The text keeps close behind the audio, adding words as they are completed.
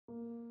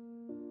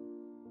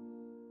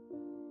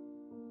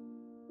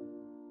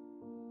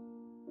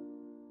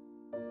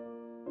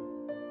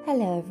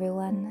Hello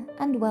everyone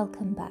and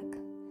welcome back.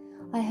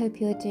 I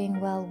hope you are doing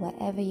well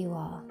wherever you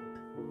are.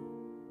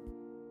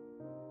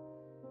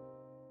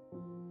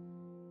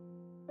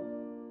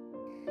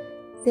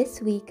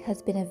 This week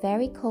has been a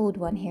very cold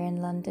one here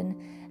in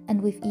London, and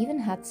we've even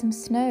had some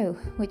snow,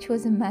 which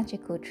was a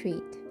magical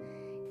treat.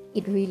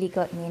 It really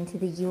got me into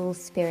the Yule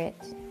spirit.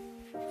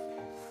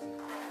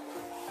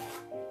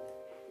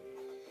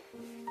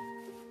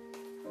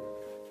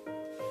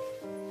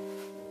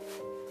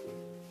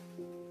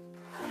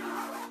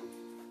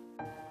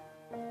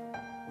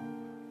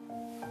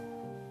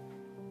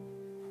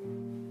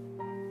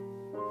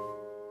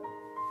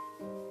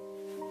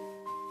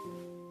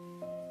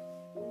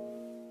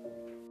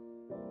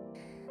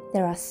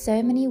 There are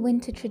so many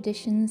winter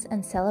traditions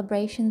and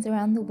celebrations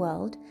around the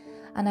world,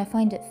 and I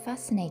find it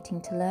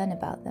fascinating to learn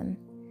about them.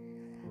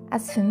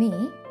 As for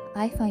me,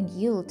 I find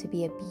Yule to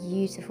be a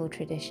beautiful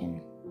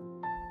tradition.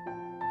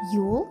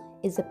 Yule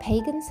is a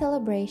pagan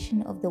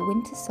celebration of the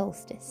winter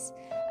solstice,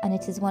 and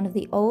it is one of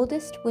the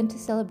oldest winter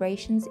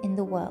celebrations in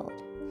the world.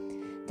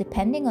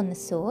 Depending on the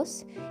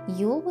source,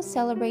 Yule was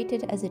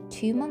celebrated as a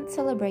 2-month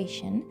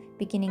celebration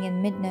beginning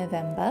in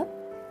mid-November,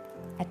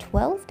 a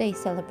 12-day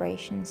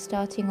celebration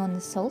starting on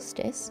the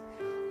solstice,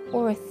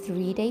 or a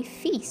 3-day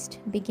feast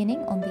beginning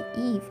on the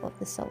eve of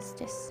the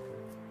solstice.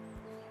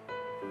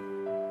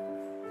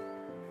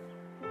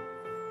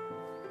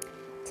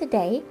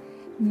 Today,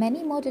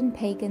 many modern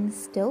pagans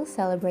still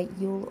celebrate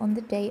Yule on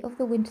the day of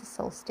the winter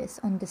solstice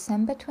on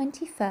December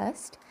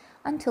 21st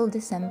until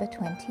December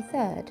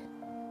 23rd.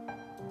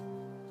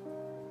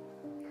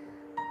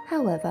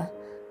 However,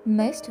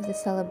 most of the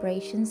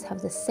celebrations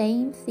have the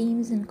same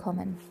themes in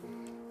common.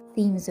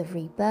 Themes of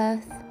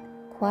rebirth,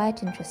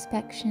 quiet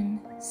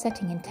introspection,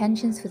 setting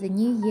intentions for the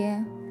new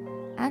year,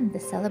 and the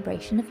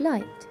celebration of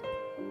light.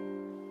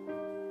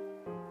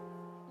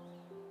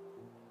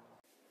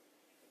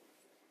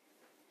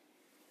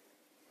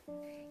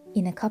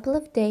 In a couple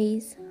of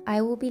days,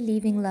 I will be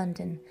leaving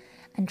London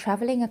and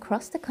travelling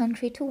across the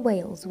country to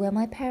Wales, where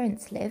my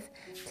parents live,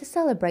 to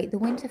celebrate the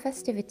winter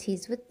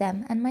festivities with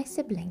them and my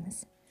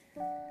siblings.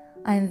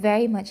 I am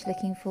very much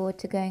looking forward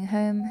to going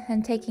home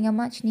and taking a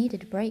much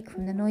needed break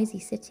from the noisy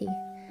city,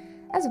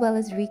 as well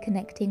as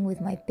reconnecting with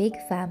my big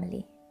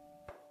family.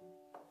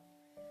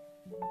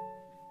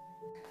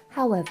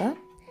 However,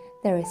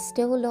 there is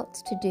still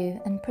lots to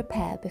do and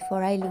prepare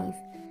before I leave,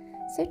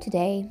 so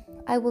today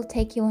I will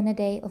take you on a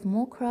day of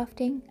more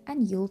crafting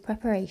and Yule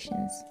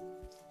preparations.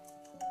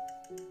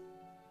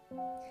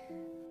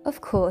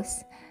 Of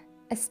course,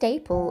 a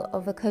staple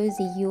of a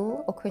cozy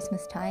Yule or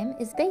Christmas time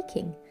is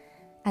baking,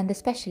 and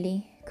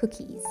especially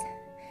cookies.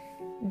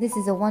 This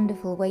is a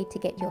wonderful way to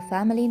get your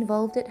family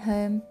involved at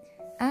home,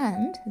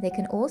 and they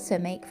can also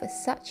make for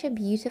such a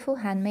beautiful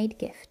handmade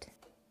gift.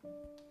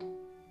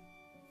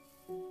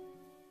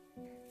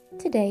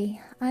 Today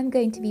I'm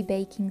going to be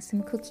baking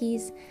some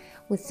cookies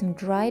with some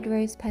dried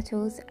rose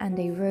petals and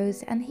a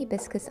rose and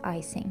hibiscus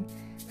icing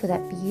for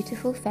that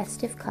beautiful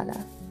festive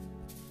colour.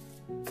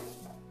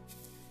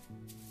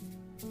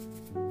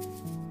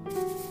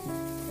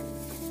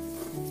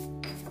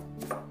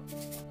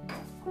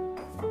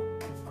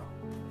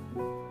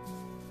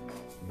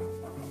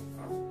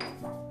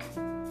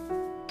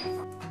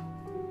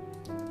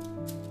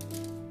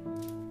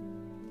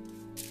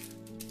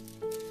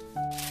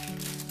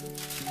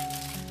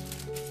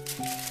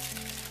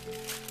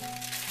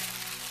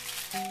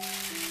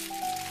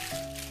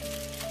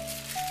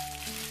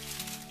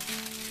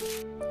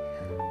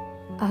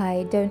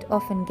 I don't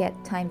often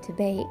get time to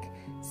bake,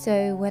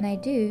 so when I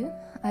do,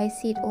 I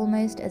see it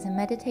almost as a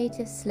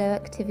meditative, slow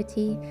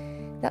activity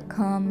that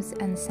calms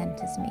and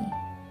centers me.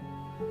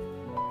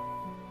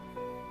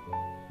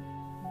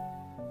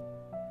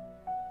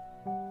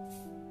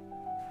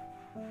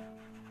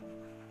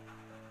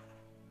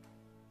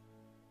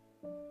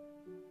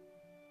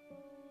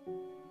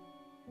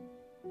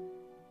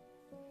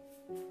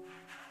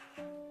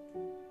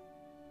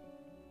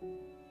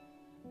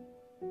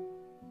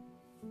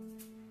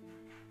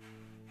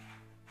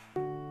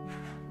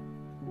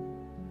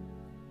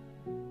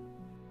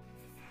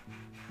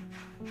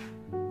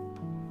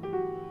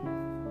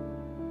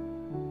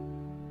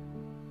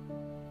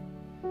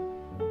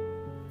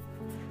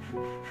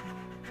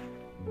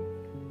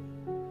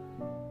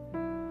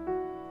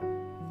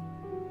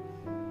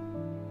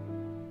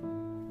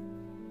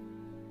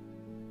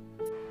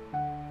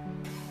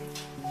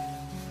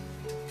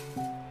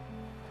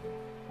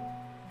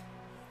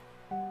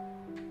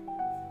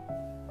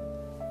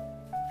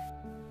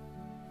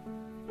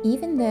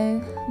 Even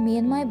though me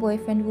and my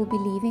boyfriend will be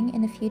leaving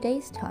in a few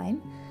days'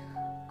 time,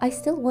 I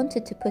still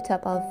wanted to put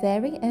up our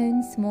very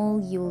own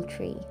small Yule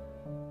tree.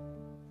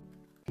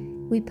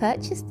 We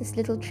purchased this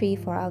little tree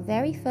for our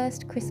very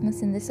first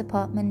Christmas in this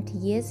apartment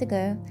years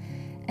ago,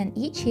 and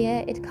each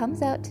year it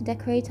comes out to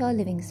decorate our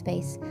living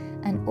space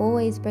and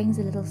always brings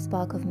a little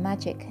spark of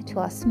magic to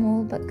our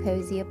small but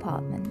cozy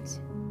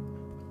apartment.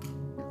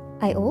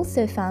 I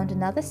also found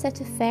another set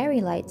of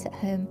fairy lights at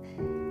home,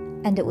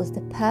 and it was the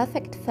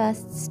perfect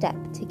first step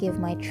to give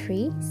my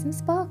tree some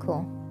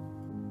sparkle.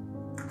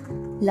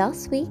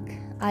 Last week,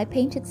 I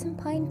painted some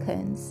pine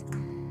cones,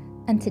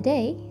 and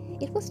today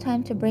it was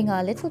time to bring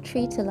our little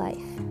tree to life.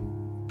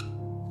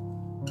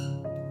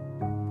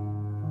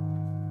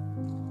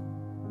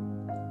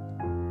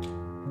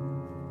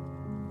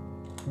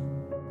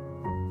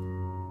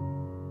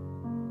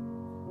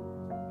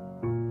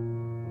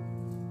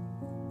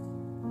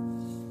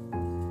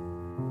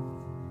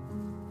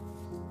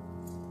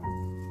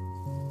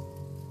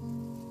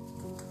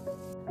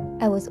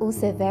 I was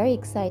also very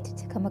excited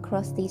to come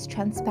across these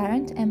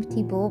transparent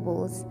empty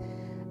baubles,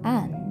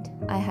 and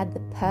I had the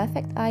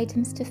perfect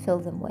items to fill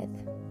them with.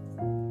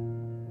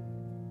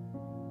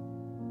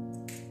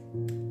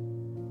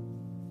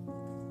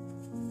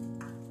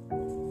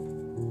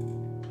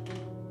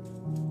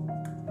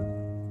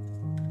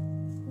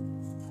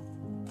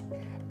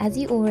 As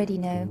you already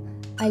know,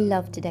 I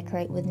love to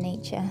decorate with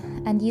nature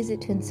and use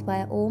it to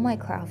inspire all my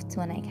crafts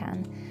when I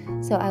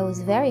can, so I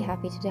was very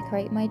happy to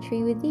decorate my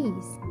tree with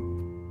these.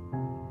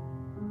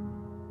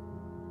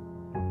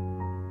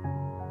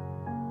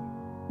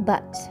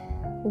 But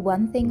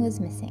one thing was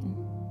missing.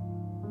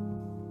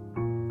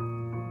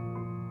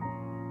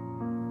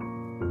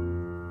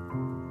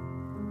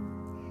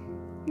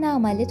 Now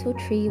my little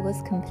tree was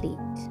complete.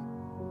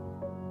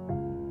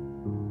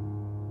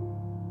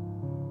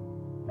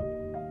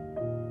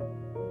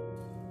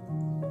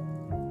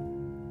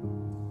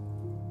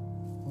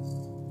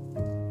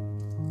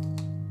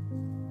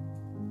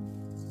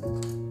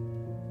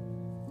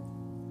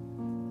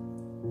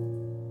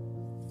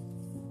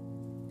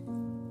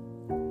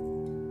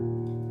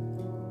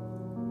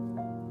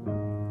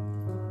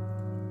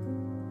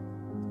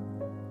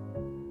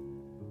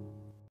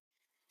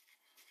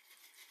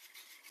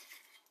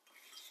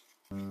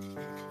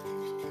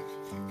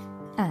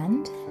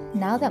 And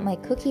now that my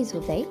cookies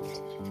were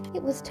baked,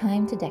 it was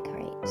time to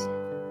decorate.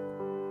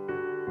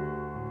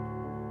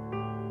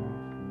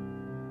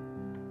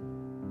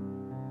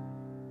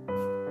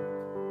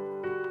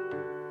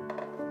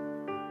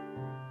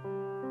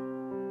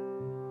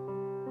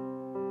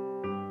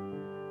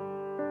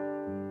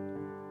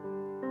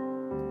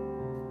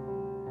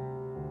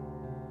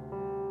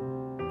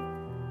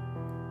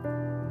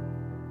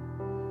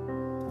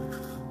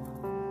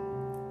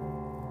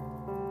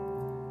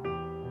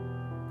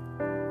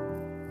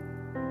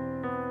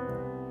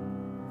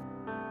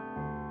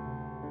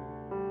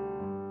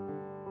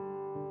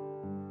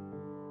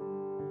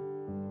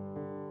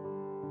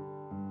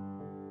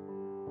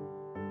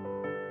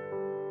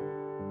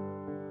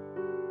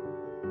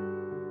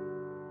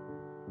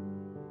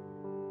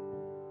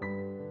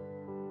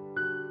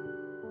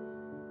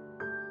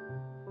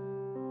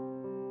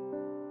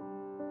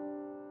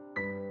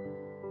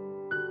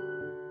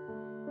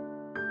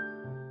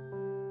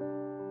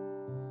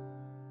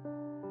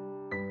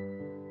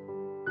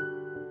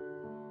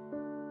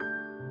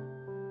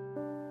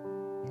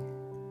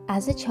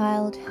 As a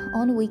child,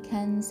 on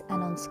weekends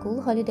and on school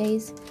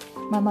holidays,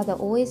 my mother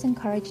always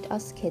encouraged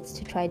us kids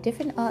to try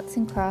different arts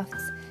and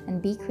crafts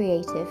and be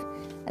creative,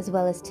 as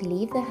well as to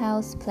leave the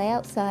house, play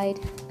outside,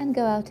 and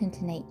go out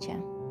into nature.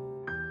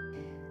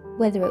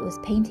 Whether it was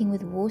painting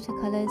with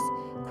watercolors,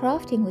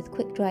 crafting with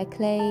quick-dry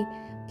clay,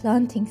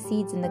 planting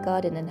seeds in the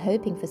garden and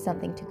hoping for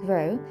something to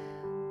grow,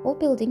 or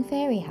building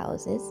fairy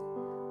houses,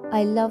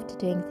 I loved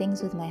doing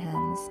things with my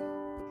hands.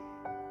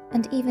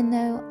 And even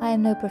though I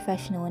am no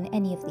professional in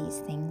any of these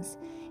things,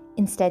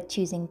 instead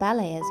choosing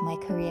ballet as my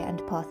career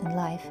and path in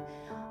life,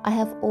 I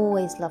have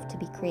always loved to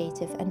be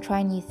creative and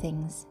try new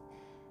things.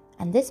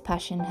 And this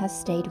passion has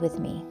stayed with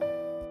me.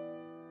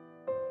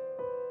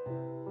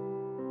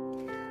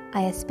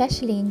 I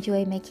especially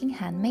enjoy making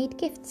handmade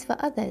gifts for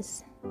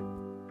others.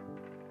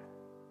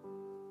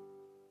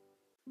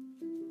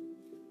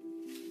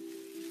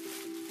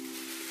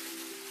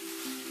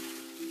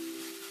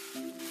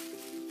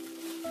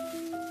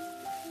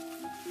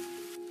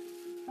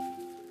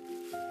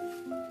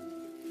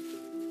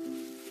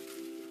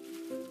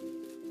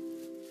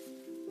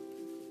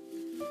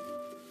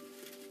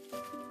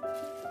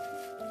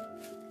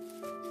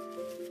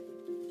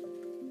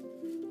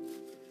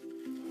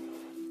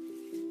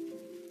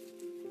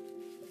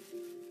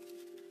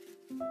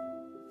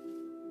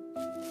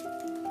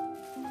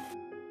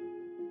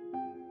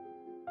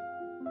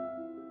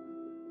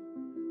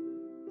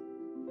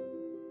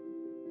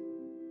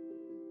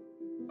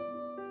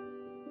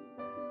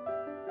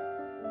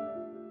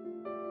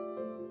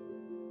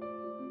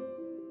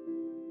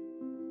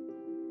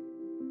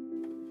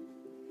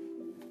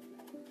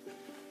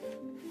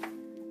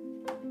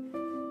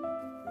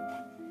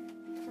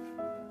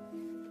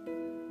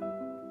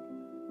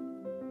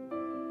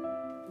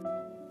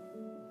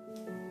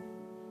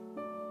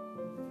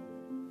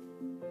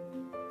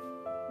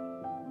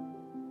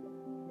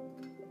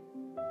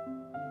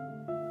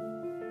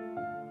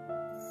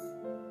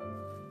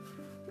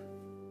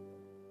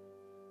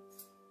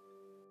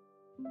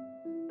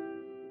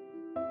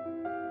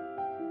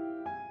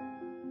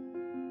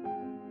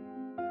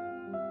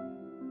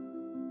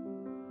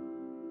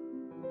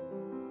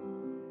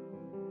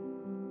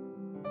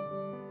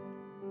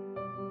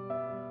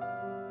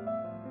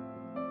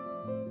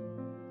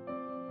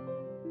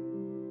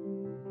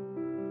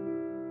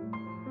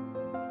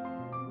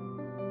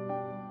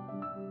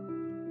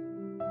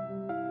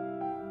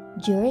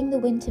 During the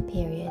winter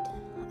period,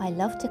 I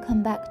love to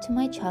come back to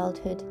my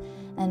childhood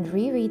and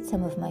reread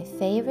some of my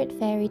favourite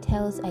fairy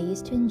tales I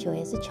used to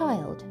enjoy as a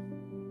child.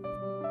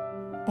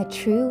 A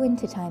true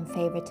wintertime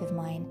favourite of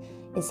mine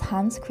is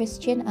Hans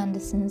Christian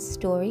Andersen's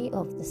story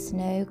of the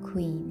Snow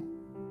Queen.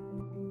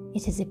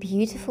 It is a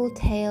beautiful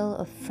tale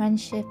of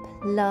friendship,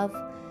 love,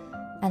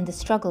 and the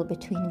struggle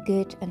between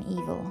good and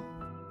evil.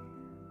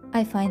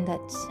 I find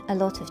that a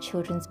lot of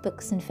children's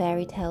books and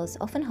fairy tales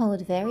often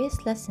hold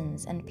various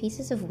lessons and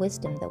pieces of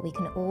wisdom that we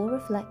can all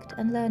reflect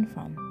and learn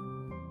from.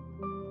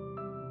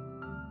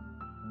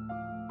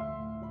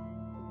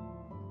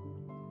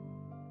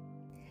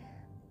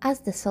 As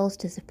the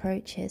solstice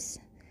approaches,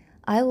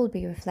 I will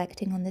be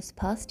reflecting on this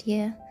past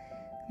year,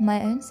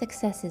 my own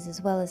successes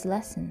as well as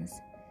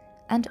lessons,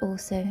 and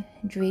also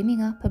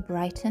dreaming up a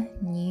brighter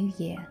new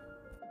year.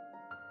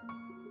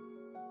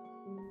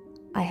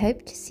 I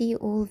hope to see you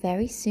all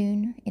very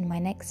soon in my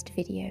next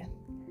video.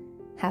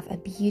 Have a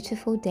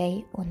beautiful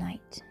day or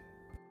night.